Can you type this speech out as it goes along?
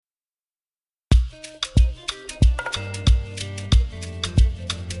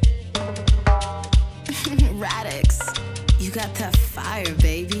Radix, you got that fire,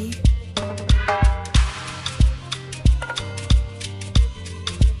 baby.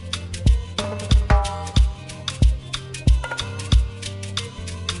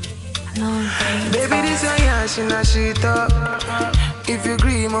 Baby, this a yashi na shita. If you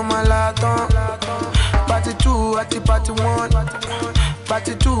agree, mama laton. Party 2 at the party 1.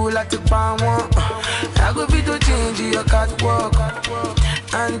 Party 2 at the part 1. I go be to change your catwalk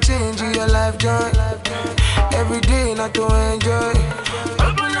and change your life joy. Every day not to enjoy.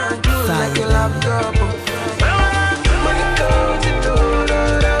 Open and close like a laptop. Money goes to do.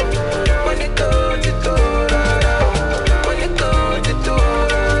 Money goes to do. Money goes to do.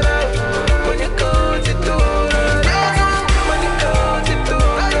 Money goes to do. Money goes to do.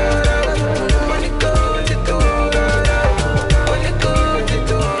 Money goes to do. Money goes to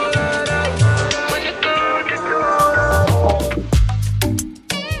do. Money goes to do.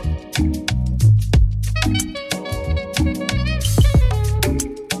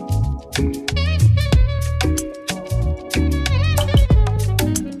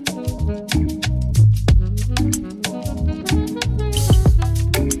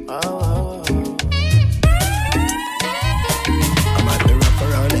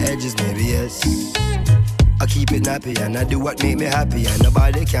 Happy and I do what make me happy and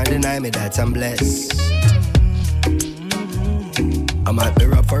nobody can deny me that I'm blessed. I might be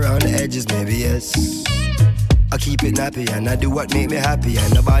rough around the edges, maybe yes. I keep it nappy and I do what make me happy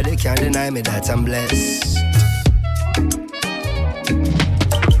and nobody can deny me that I'm blessed.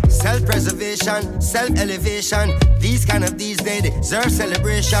 Self-preservation, self-elevation. These days they deserve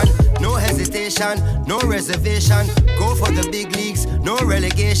celebration. No hesitation, no reservation. Go for the big leagues, no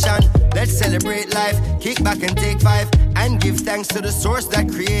relegation. Let's celebrate life, kick back and take 5. And give thanks to the source that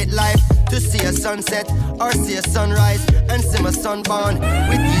create life. To see a sunset or see a sunrise. And see my son born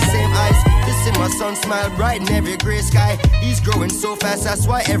with these same eyes. To see my son smile bright in every grey sky. He's growing so fast, that's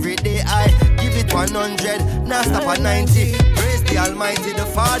why every day I give it 100, now stop at 90. Praise the Almighty, the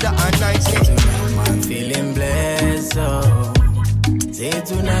Father and 90. I'm feeling blessed, oh. Say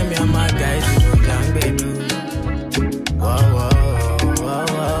tonight me and my guys we go down, baby. Whoa, whoa, whoa, whoa,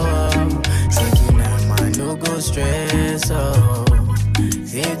 whoa. Say tonight man no go stress, oh.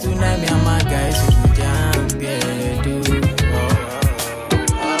 Say tonight me and my guys we go down, baby.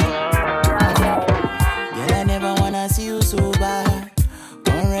 Girl, I never wanna see you so bad.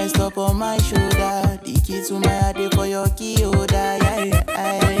 Don't rest up on my shoulder. The key to my heart for your key holder, yeah, yeah,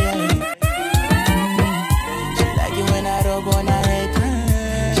 yeah. She like it when I rub on her head.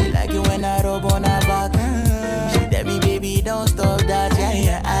 She like it when I rub on her back. She tell me, baby, don't stop that, yeah,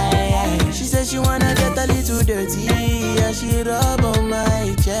 yeah, yeah. She says she wanna get a little dirty, yeah, she rub on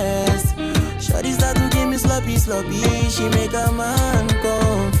my chest. Shorty start to give me sloppy, sloppy. She make a man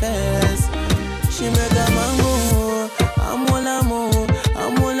confess. She make a man go, I'm all amour,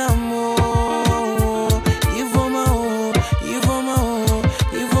 I'm all amour.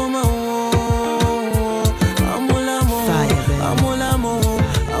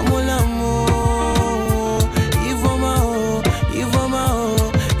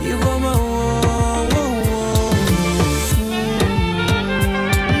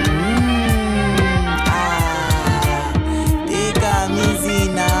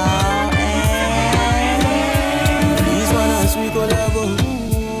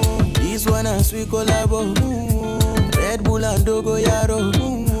 We collabo, Red Bull and Dogo Yaro.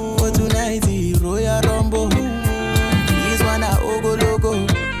 For tonight, Royal Rumble. This one a Ogo Logo,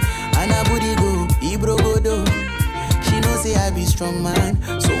 and a Booty Go, Ibro Godo. She know say I be strong man,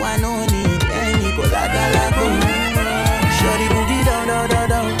 so I no need any Colagalago. Shorty boogie down, down, down,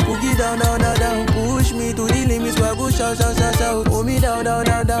 down, boogie down, down, down, down. Push me to the limits where I go shout, shout, shout, shout. Hold me down, down,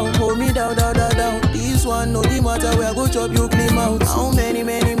 down, down, hold me down, down, down, down. This one no the matter where I go chop you clean out. How many,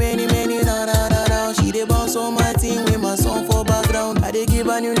 da da da da. She dey bounce on my team with my song for background. I dey give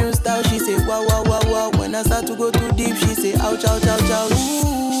her new style. She say wow wow wow wow. When I start to go too deep, she say ouch ouch ouch ouch.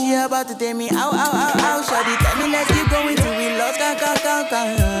 She about to tell me ow ow ow ow. Shawty tell me let's keep going till we lost count.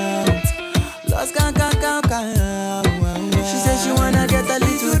 Lost count. She said she wanna get a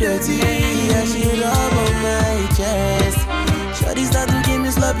little dirty. Yeah, she rub on my chest. Shawty start to give me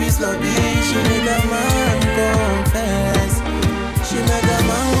sloppy. She make a man confess. She make a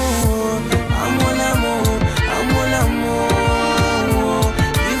man go, I'm all amour.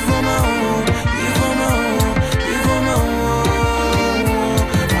 If I'm all,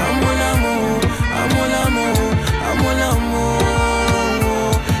 I'm all amour.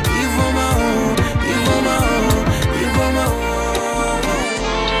 If I'm all,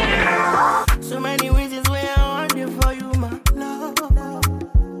 so my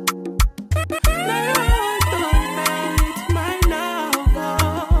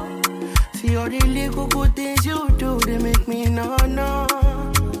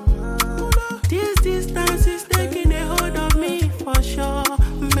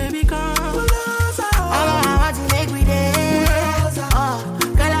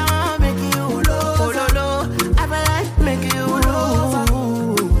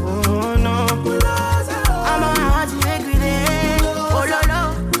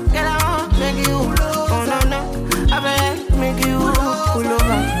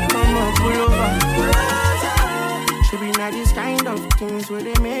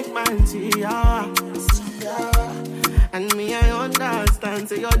make man see ya. And me, I understand.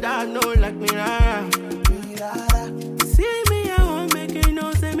 Say your dad know like me, rara. See me, I won't make you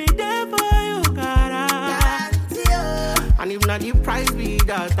know. Say me there for you, cara. And if not the price be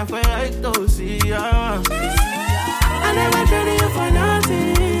that, I feel like to see ya. I never traded you for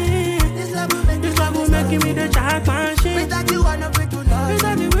nothing. This love will make me the jackpot shit. Without you, I know it to love.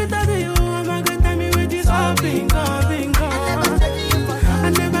 Without you, I'm not gonna tell me with this all bingo. I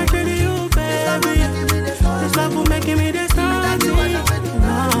never traded you, baby. This love will make me the starting.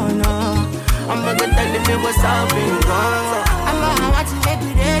 No. I'm not gonna tell you what's up, bingo. I'm gonna watch you make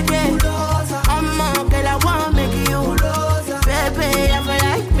me dead. I'm not gonna want make you. Baby, I feel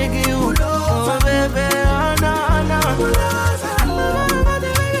like making you. Oh, baby, oh, no.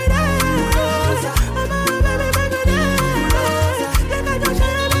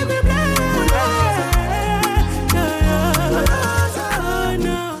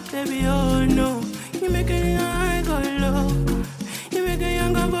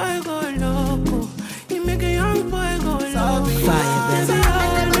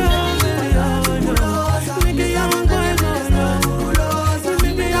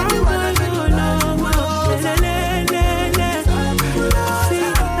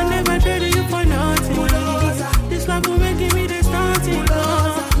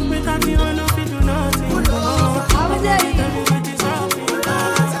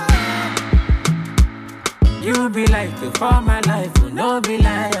 For my life, will no be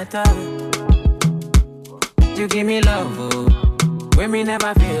like at all. You give me love, oh, when me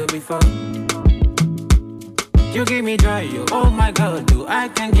never feel before. You give me joy, oh my God, do I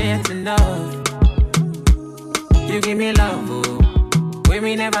can get enough. You give me love, oh, when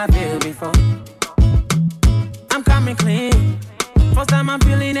me never feel before. I'm coming clean, first time I'm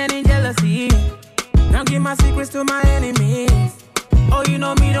feeling any jealousy. Don't give my secrets to my enemies. Oh, you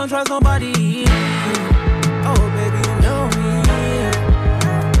know me, don't trust nobody. Oh, baby, you know me.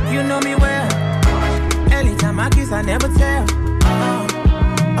 You know me well. Anytime I kiss, I never tell.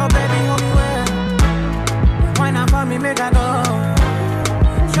 Oh, baby, hold me well. Why not for me, make I go?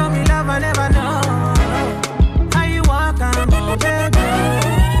 Show me love, I never know. How you walk, I'm oh, baby.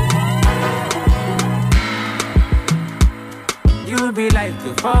 You be like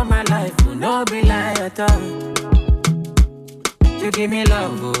you for my life, you no be like at all. You give me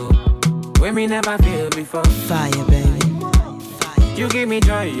love, oh. When me never feel before. Fire, baby. You give me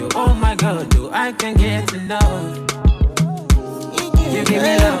joy, oh my God, do I can get enough. You give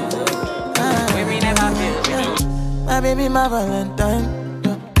me love, when me never feel before. My baby, my Valentine.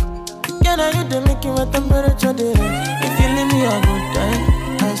 Yeah, now you do make you a temperature there. If you leave me a good time,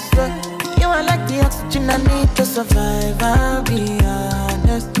 I swear. You are like the oxygen I need to survive, I'll be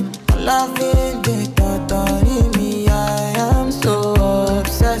honest. Loving the thought of me, I am so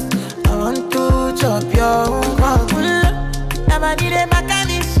obsessed. I want to chop your own cock. Never did a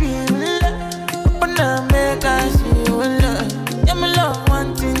mechanic, open up, make us feel. Yeah, my love,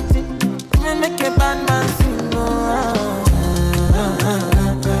 one thing. Me make a bad man sing.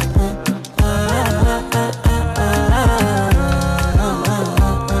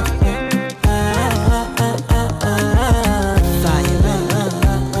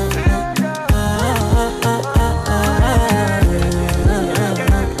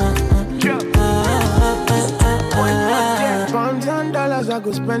 I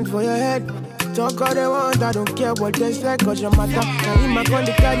go spend for your head. Talk all they want, I don't care what they say, cause your matter. Now in my gun,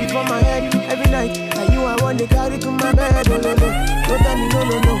 they carry for my head every night. And you, I want to carry to my bed. Oh, no. Don't tell me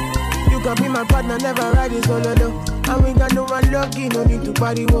no. You can be my partner, never ride it solo, no. And we got no one lucky, no need to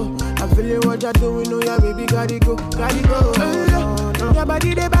party, whoa. I feel it, what you're doing, know ya, baby, gotta go. Oh, no. Your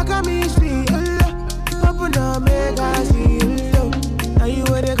body, they back on me, sweet, oh, open up, make I see, oh, now you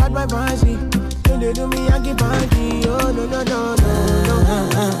where they got my fancy. Don't they do me, I keep panty, oh, no.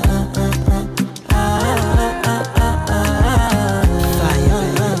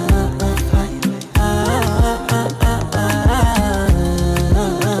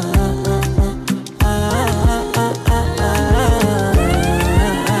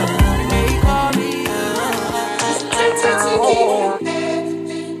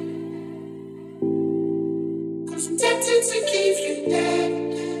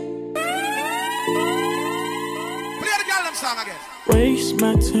 Waste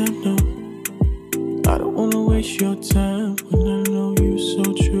my time, no. I don't wanna waste your time when I know you so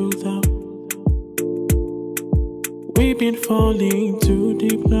true, though. We've been falling too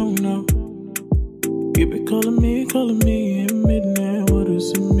deep, no. You be calling me in midnight. What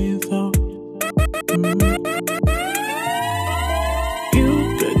is it, me, though?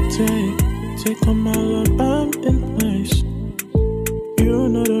 You could take on my love, I'm in place. You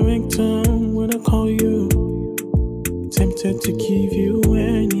know ringtone when I call you. Tempted to give you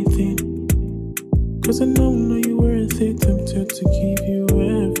anything, 'cause I know you're worth it. Tempted to give you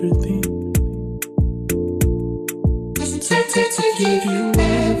everything. Tempted to give you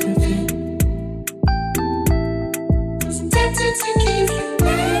everything. Tempted to give you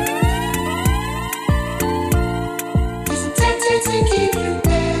everything. Tempted to give you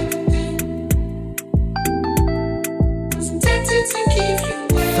everything. Tempted to give you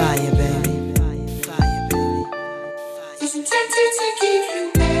fire, baby. Fire, baby. Tempted to give you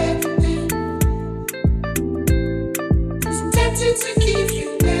everything. Tempted to give you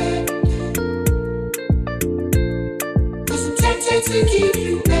everything. Tempted to give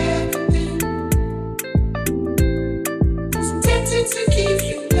you everything. Tempted to give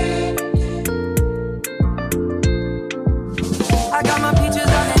you everything. I got my peaches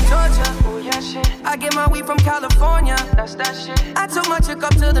out in Georgia. Oh yeah, shit. I get my weed from California. That's that shit. I took my chick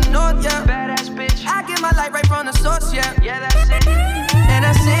up to the north, yeah. Badass bitch. I get my light right from the source, yeah. Yeah, that's it. And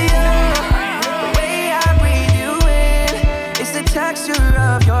I see you. The way I breathe you in, it's the texture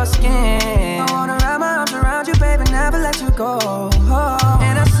of your skin. I wanna wrap my arms around you, baby, never let you go.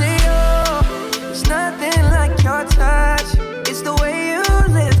 And I see you. It's nothing like your touch. It's the way you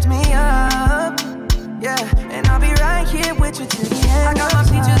lift me up. Yeah, and I'll be right here with you till the end. I got my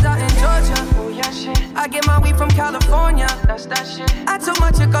peaches out in Georgia. Oh yeah, shit. I get my weed from California. That's that shit. I took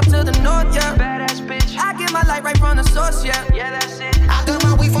my chick up to the north, yeah. Badass bitch. I get my light right from the source, yeah. Yeah, that's it. I got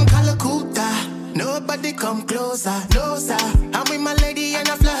my weed from Calacuta. Nobody come closer, no sir. I'm with my lady and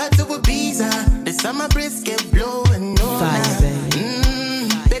I fly her to Ibiza. The summer breeze get blowing, no Fire, baby.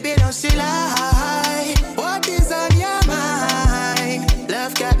 Baby, don't she lie? What is on your mind?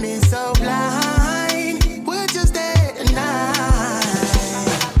 Love got me so blind. We're just there tonight.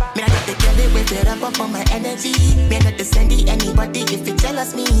 Me I got to get it, whip it up on my energy. Me not to send it anybody if you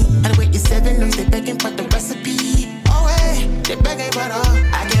jealous me. And wait, you 7 looks, they begging for the recipe. Oh hey, they begging for all.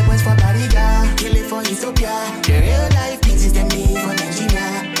 I get ones for Bariga, kill it for Ethiopia. The real life pieces them me for Nigeria.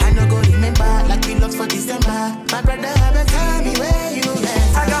 I no go remember like we lost for December. My brother haven't told me where you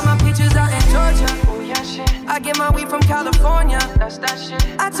at. I got my peaches out in Georgia. Oh yeah, shit. I get my weed from California. That's that shit.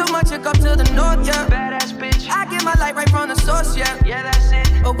 I took my chick up to the north, yeah. Badass bitch. I get my light right from the source, yeah. Yeah, that's it.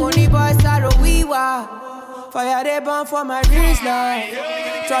 Ogoni boy sorrow we were. Fire they burn for my wrist now.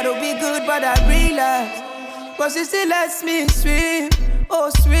 Try to be good but I realize, but she still lets me swim. Oh,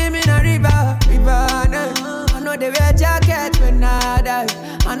 swim in a river. I know they wear jackets when I die.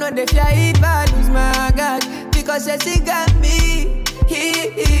 I know they fly it but lose my God, because she got me.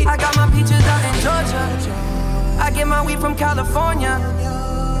 I got my peaches out in Georgia. I get my weed from California.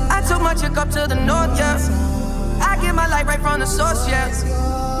 I took my chick up to the north, yeah. I get my light right from the source, yeah.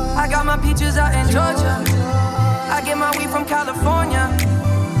 I got my peaches out in Georgia. I get my weed from California.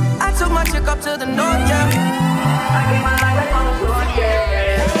 I took my chick up to the north, yeah. I get my light right from the source,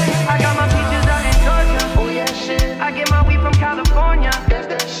 yeah. I got my peaches out in Georgia. Oh yeah, shit. I get my weed from California. That's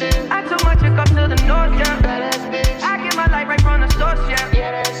that shit. I took my chick up to the north, yeah. Badass bitch. I get my light right from the source, yeah.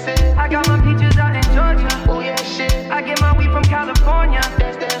 Yeah, that's it. I got my peaches out in Georgia. Oh yeah, shit. I get my weed from California.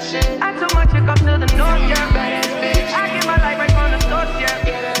 That's that shit. I took my chick up to the north, yeah. Badass bitch. I get my light right from the source, yeah.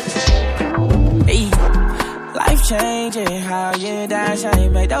 Yeah, that's it. Hey, life changing, how you dance, how you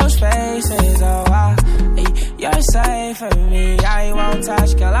make those faces. Oh, wow. Hey, you're safe for me, I won't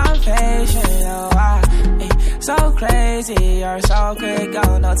touch, girl, I'm patient. Oh, wow. Hey, so crazy, you're so quick,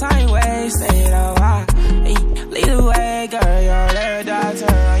 go, no time wasted. Oh, wow. Hey, lead the way, girl, you're the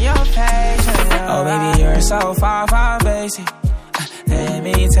doctor, you're patient. Oh, baby, you're so far from basic. Let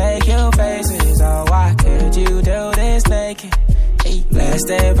me take you places. Oh, why could you do this naked? Hey, let's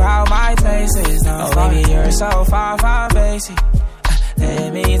step out my places. Oh, baby, you're so far from basic.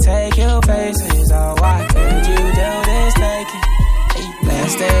 Let me take you places. Oh, why could you do this naked? Hey,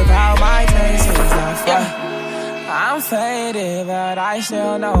 let's step out my places. I'm faded, but I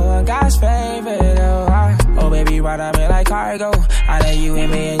still know I'm God's favorite. Oh, baby, ride on me like cargo. I know you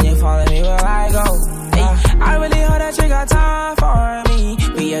and me and you follow me where I go. I really hope that you got time for me.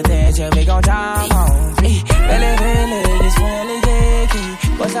 Be attention, we gon' jump on me. Really, it's really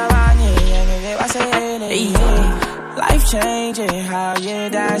sticky. What's around here, and I say life changing, how you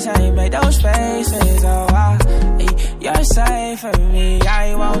dance, how you make those faces. Oh, wow. You're safe for me,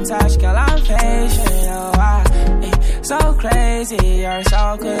 I won't touch, girl, I'm patient. Oh, wow. So crazy, you're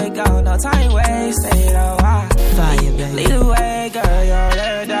so quick, go, no time wasted. Oh, wow. Fire, baby. Lead the way, girl, you're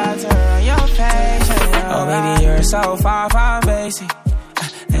the doctor, you're patient. Oh, baby, you're so far from basic.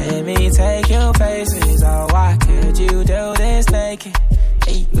 Let me take you places. Oh, why could you do this naked?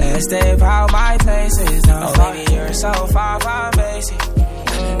 Let's step out my places. Oh, baby, you're so far from basic.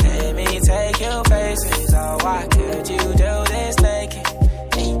 Let Why can't you do this naked?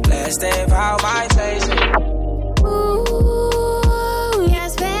 Let's step out my station. Ooh,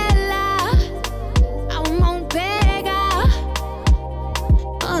 yes, bella. I'm on pega.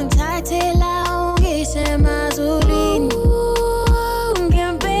 On tatela, on gise mazulin. Ooh, que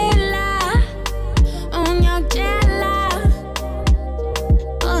bella. On yakjela.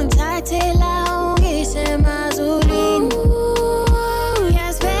 On tatela, on gise mazulin. Ooh,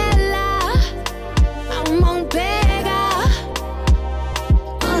 yes, bella. I'm on pega.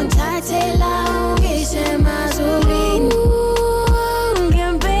 On tatela, on gise mazulin. Ooh, que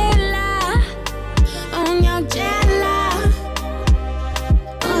bella. On yakjela.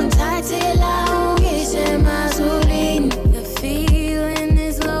 On tatela, on gise mazulin. The feeling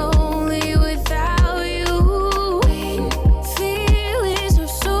is lonely without you. Feeling so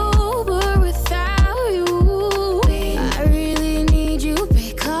sober without you. I really need you.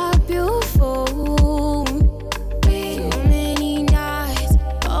 Pick up your phone. Too many nights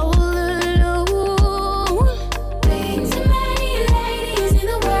all alone. Too many ladies in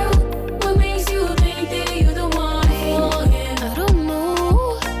the world. What makes you think that you're the one for him? I don't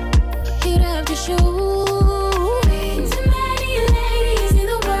know. You'd have to show. Too many ladies in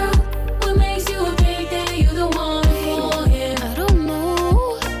the world. What makes you think that you're the one for him? I don't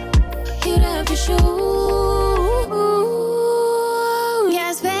know. You'd have to show.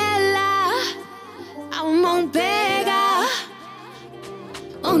 Yes, bella. I'm on pega.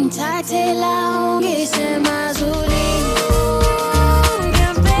 Un tatela, un gise mazulin. Que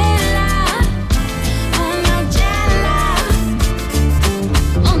bella. Un yakjela.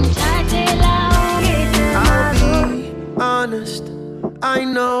 Un tatela, un gise I'll mazulin. be honest, I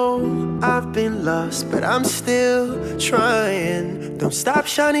know I've been lost, but I'm still trying. Don't stop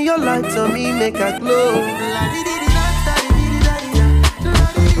shining your lights on me, make I glow.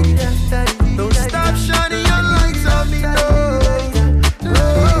 Don't stop shining your lights on me, no.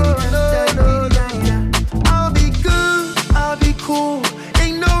 I'll be good, I'll be cool.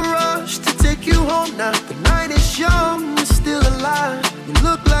 Ain't no rush to take you home now. The night is young, we're still alive. You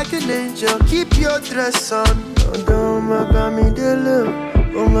look like an angel, keep your dress on. Don't my bami delu,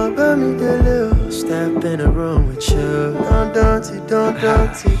 oh my bami delu. Step in a room with you. Don't.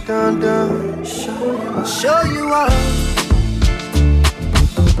 Show you all.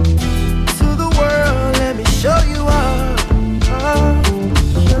 To the world, let me show you all. Oh,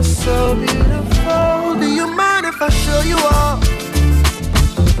 you're so beautiful. Do you mind if I show you all?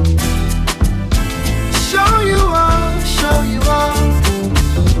 Show you all, show you all.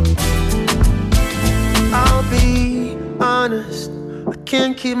 I'll be honest, I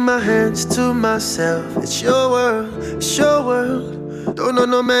can't keep my hands to myself. It's your world, it's your world. Don't know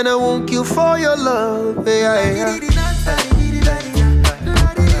no man I won't kill for your love. Yeah.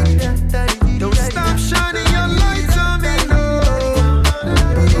 Don't stop shining your lights on me, no.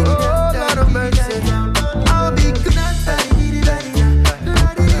 Oh, Lord of mercy, I'll be good.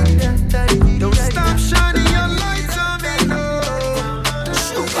 Don't stop shining your lights on me, no.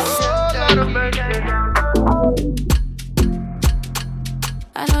 Oh, Lord of mercy.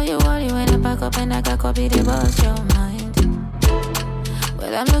 I know you worry when I pack up and I got copy the bust your mind.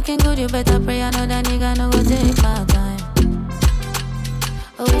 Well, I'm looking good, you better pray. I know that nigga no go take my time.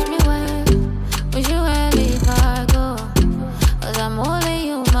 Oh, wish me well, wish you well if I go. Cause I'm holding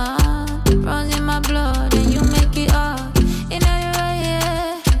you, man. Runs in my blood and you make it up. In every way,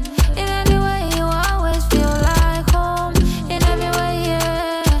 yeah. In any way, you always feel like home. In every way,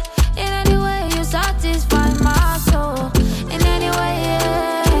 yeah. In any way, you satisfy my soul. In any way,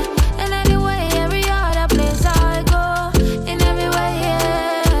 yeah. In any way, every other place I go. In every way,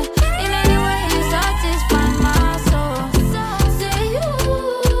 yeah. In any way, you satisfy my soul.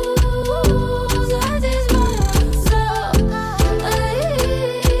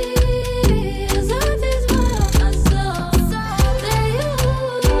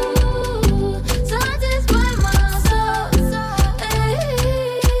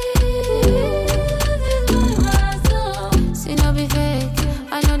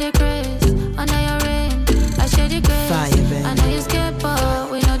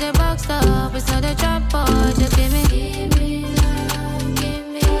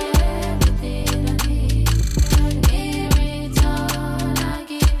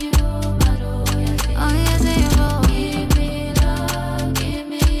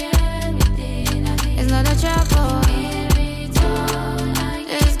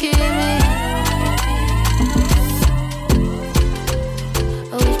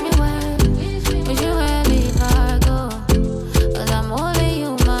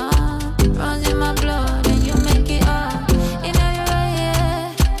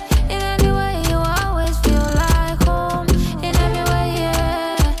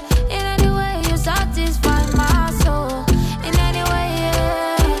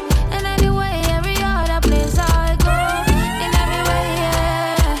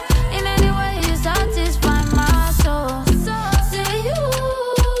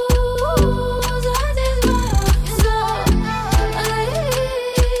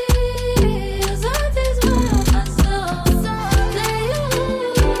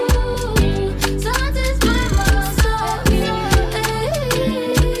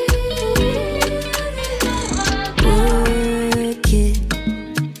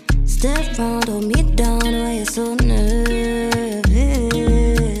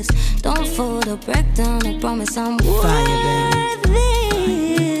 promise I'm worth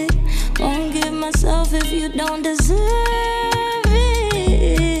it. Won't give myself if you don't deserve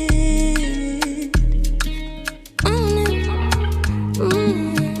it.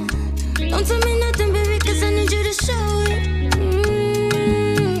 Don't tell me nothing, baby, cause I need you to show it.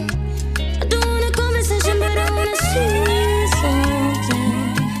 I don't want a conversation, but I wanna see something.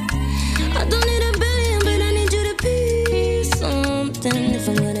 I don't need a billion, but I need you to be something. If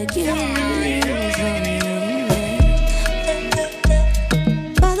I'm gonna give you something.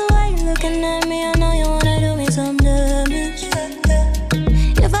 By the way you're looking at me, I know you wanna do me some damage.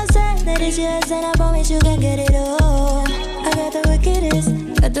 If I said that it's yours, then I promise you can get it all. I got the wickedest,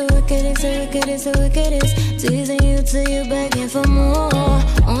 the wickedest. Teasing you till you begging for more.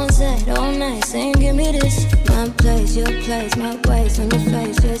 On set, all night, saying give me this. My place, your place, my waist on your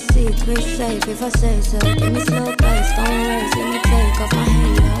face. Your secret safe, if I say so. Give me slow pace, don't race, let me take off my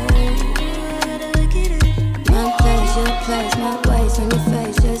halo. My place, your place, my waist on your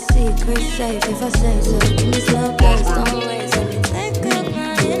face. Your secret safe, if I say so. Give me slow pace, don't race, let me take off my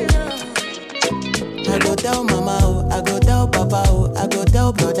halo. I go tell mama, oh, I go tell papa, oh, I go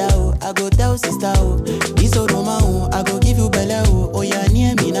tell brother, oh, I go tell sister, oh. This old woman, oh, I go give you belly, oh, you're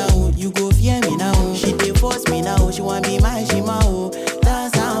near me now, you go fear me now. She dey force me now, she want me my shima, oh.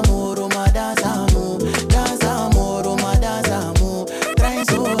 Dance amo, Roma, dance amo, dance amo, Roma, dance amo. Trying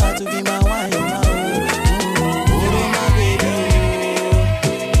so hard to be my wife now, oh, Roma baby,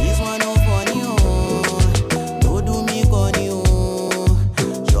 oh. This one no funny, oh. Don't do me corny,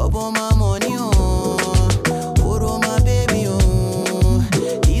 oh. Chop on my money, oh.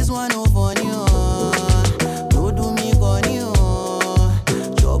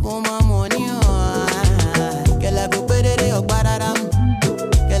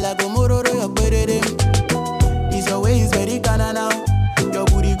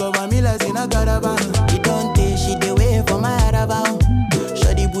 It don't take, she dey wait for my arrival.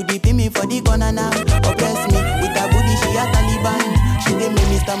 Shawty booty pin me for the corner now. Oppress me with her booty, she a Taliban. She dey make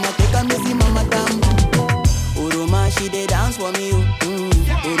me stomach take a messy mama damn. Oroma, she dey dance for me,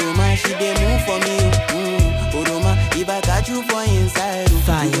 Oroma, she dey move for me, Oroma, if I catch you for inside,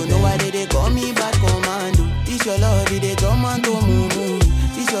 you don't know why they call me bad commando. This your love, it dey tomato mumu.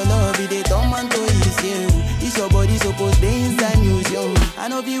 This your love, it dey tomato is you. This your body supposed to be inside museum. I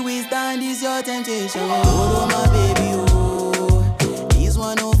know if you withstand this your temptation. Oh my baby, oh, this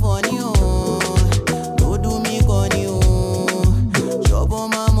one no funny, oh. Don't do me corny, oh. Chop on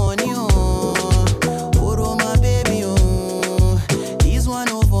my money, oh. Oh my baby, oh, this one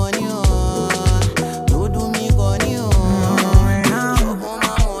no funny, oh. Don't do me corny, oh. Chop on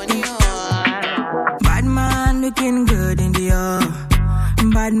my money, oh. Bad man looking good in the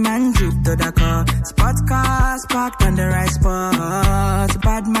bad man drip to the car. Sports cars parked on the right spot.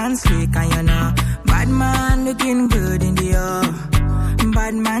 Bad man slick and you know. Bad man looking good in the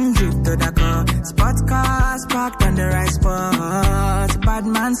bad man drip to the car. Sports cars parked on the right spot. Bad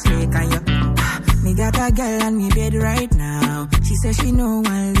man slick and you. Me got a girl on me bed right now. She says she no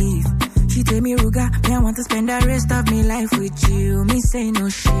one leave. She tell me, Ruga, me I want to spend the rest of me life with you. Me say no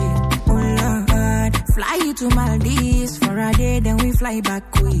shit. Oh Lord, fly you to Maldives for a day, then we fly back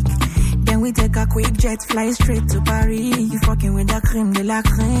quick. Then we take a quick jet, fly straight to Paris. You fucking with the creme de la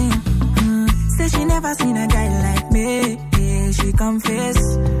creme. Say she never seen a guy like me. Yeah, she confess.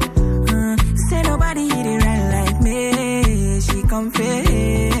 Say nobody hit it right like me. She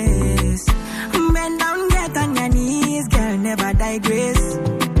confess. Bend down, get on your knees, girl, never digress.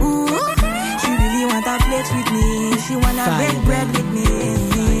 She really want to flex with me. She wanna bake bread with me.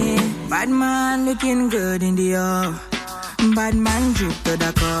 Bad man looking good in the bad man drip to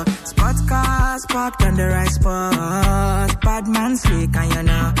the car. Sports cars parked on the right spot. Bad man slick and you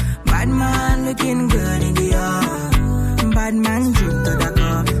know. Bad man looking good in the bad man drip to the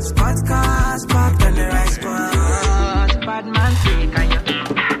car. Sports cars parked on the right spot. Bad man slick and you know.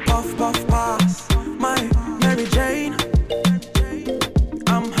 Puff, puff, pass, my Mary Jane.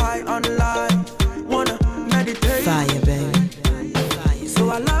 I'm high on life, wanna meditate. Fire, baby. So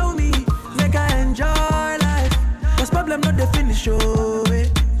allow me, make I enjoy life. Cause problem not the finish, oh, eh.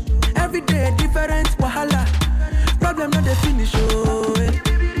 Every day different wahala. Problem not the finish, oh, eh.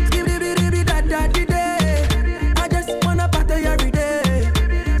 I just wanna party every day.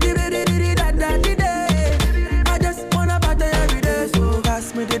 I just wanna party every day. So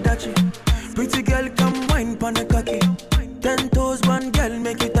pass me the Dutchie. Pretty girl, come wine pon the cocky. 10 toes, one girl,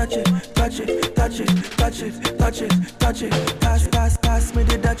 make it touch it, touch it, touch it, touch it, touch it, touch it. Pass, pass, pass me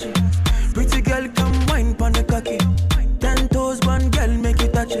the Dutchie. Pretty girl, come wine pon the cocky. 10 toes, one girl, make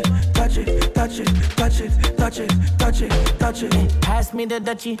it touch it, touch it, touch it, touch it, touch touch it, touch it, touch it. Pass me the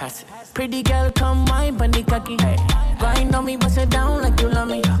Dutchie. Pass it. Pretty girl, come wine, bunny cocky. Grind on me, bust it down like you love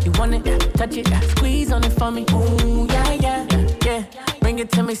me. You want it, touch it, squeeze on it for me. Ooh, yeah, yeah, yeah. Bring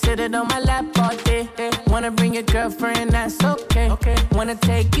it to me, sit it on my lap all day. Wanna bring your girlfriend, that's okay. Wanna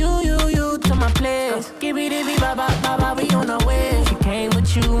take you to my place. Give me the ba we on our way. She came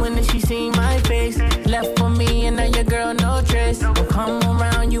with you and then she seen my face. Left for me and now your girl no trace. Don't come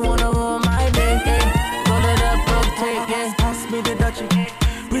around, you wanna ruin my day. Roll it up, rotate, yeah. Pass me the Dutchie.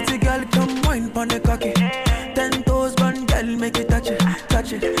 Pretty girl, come wine pon the cocky. 10 toes, one girl, make it touch it,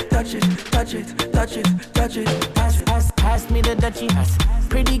 touch it, touch it, touch it, touch it, touch it. Pass me the Dutchie.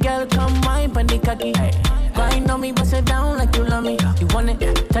 Pretty girl, come wine pon the cocky. Grind on me, bust it down like you love me. You want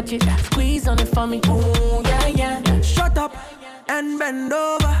it, touch it, squeeze on it for me. Ooh, yeah, yeah. Shut up and bend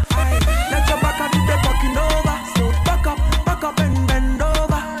over. Let your back do the talking over. So back up and bend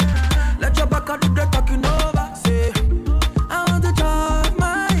over. Let your back do the talking over. Say, I want to chop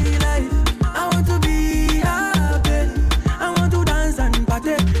my life. I want to be happy. I want to dance and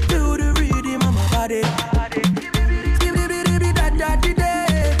party to the rhythm of my body.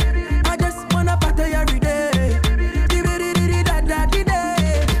 I just wanna party every day.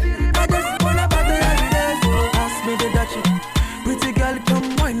 I just wanna party every day. So pass me the Dutchie. Pretty girl,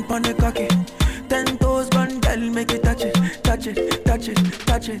 come wine pon the cocky. 10 toes, one girl, make it touch it, touch it, touch it,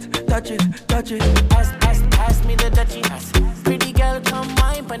 touch it, touch it, touch it. Pass me the Dutchie. Pretty girl, come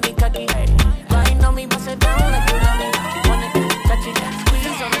wine pon the cocky. Grind on me, bust it down like you love me. You want it, touch it,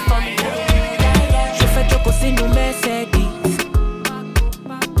 squeeze on it for me. Je fais choco si nous Mercedes.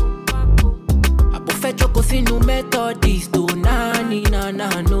 Abo fais choco si nous Methodist. Oh nani na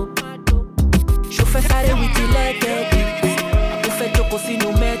no. Je fais carré with the leggings. Abo fais choco si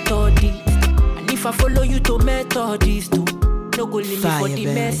nous Methodist. And if I follow you to Methodist too, no go leave me for the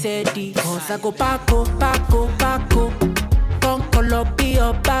Mercedes. Cause I go Paco. Conco be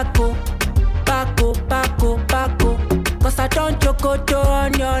your Paco. Cause I don't choco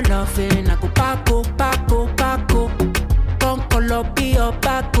on your loving. I go Paco. Conco be your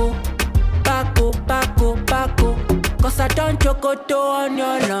Paco. Cause I don't choco on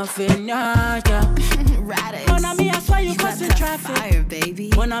your loving. Yeah. Radix. Mon ami, I swear you causing traffic. Fire, baby.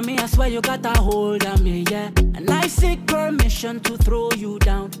 Mon ami, I swear you got a hold on me, yeah. And I seek permission to throw you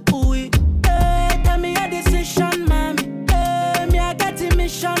down. Ooh, hey, tell me your decision, mommy. Hey, me I got a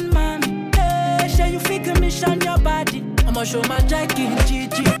mission, mommy. Hey, shall you figure mission your body? I'ma show my jack in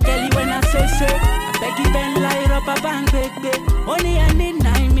Gigi. Tell you when I say so. I beg you bend light up a bang, baby. Only I need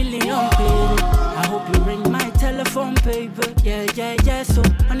 9 million, baby. I hope you ring my telephone, baby. Yeah. So,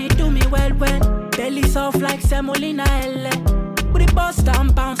 honey, do me well. Belly soft like semolina, elle. Booty bust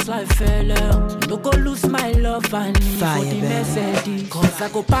and bounce like fella. So no go lose my love and need for the Mercedes. Cause I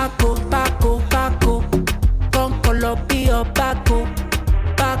go Paco. Conco be your Paco.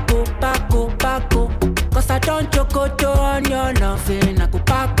 Cause I don't choco on your loving. I go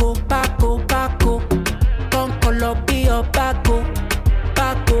Paco. Conco be your Paco.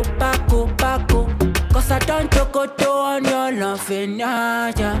 Cause I don't choco on your loving.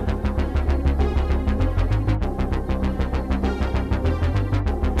 Yeah.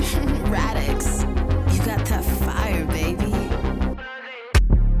 Radix, you got that fire, baby.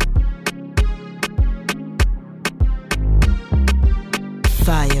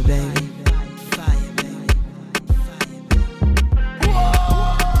 Fire, baby.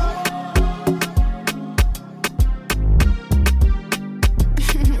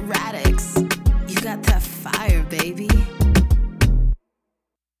 Radix, you got that fire, baby.